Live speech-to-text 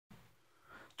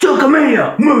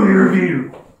Mania movie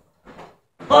review.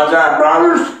 What's up,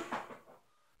 brothers?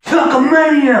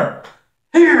 Mania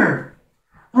here,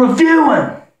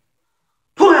 reviewing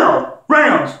 12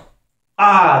 rounds,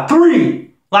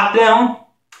 3 lockdown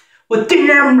with Dean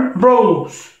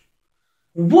Ambrose.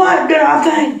 What did I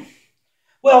think?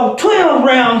 Well, 12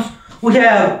 rounds, we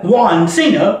have one,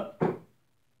 Cena.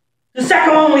 The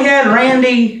second one, we had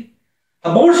Randy,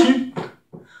 abortion.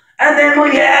 And then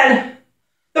we had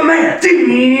the man,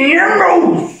 Dean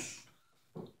Ambrose.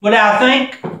 What did I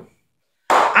think?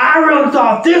 I really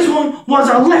thought this one was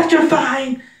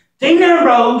electrifying. Dean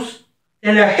Ambrose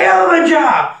did a hell of a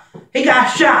job. He got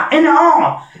shot in the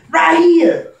arm, right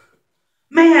here.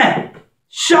 Man,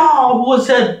 Shaw was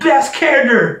the best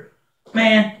character.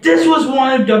 Man, this was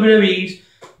one of WWE's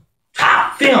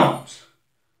top films.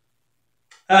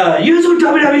 Usually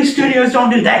WWE studios don't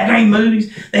do that great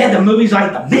movies. They had the movies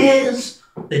like The Miz,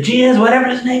 The Jizz, whatever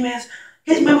his name is.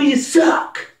 His movies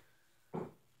suck.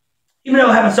 Even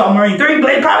though I haven't saw Marine 3, but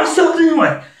it probably sucks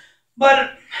anyway.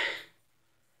 But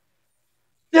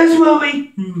this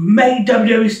movie made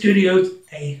WWE studios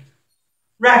a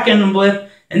racking with,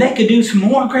 and they could do some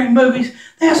more great movies.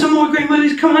 They have some more great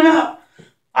movies coming up.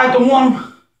 Like the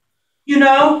one, you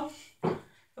know.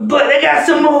 But they got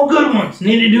some more good ones.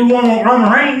 Need to do one with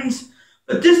Roman Reigns.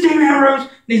 But this Dean Ambrose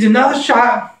needs another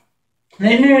shot.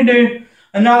 They need to do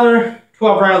another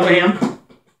 12 rounds with him.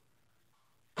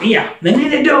 Yeah, they need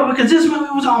to do it because this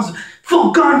movie was awesome.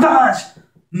 Full gun violence.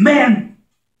 Man,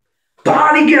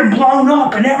 body getting blown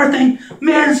up and everything.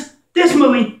 Miz, this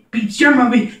movie beats your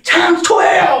movie times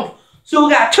 12. So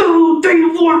we got 2, 3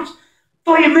 awards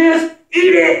for you, Miz.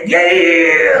 Eat it,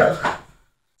 yeah!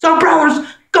 So, brothers,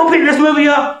 go pick this movie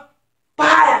up.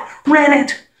 Buy it,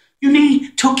 rent it. You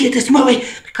need to get this movie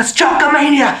because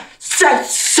Mania said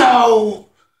so.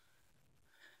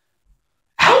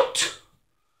 Out.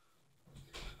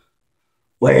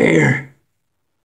 Where?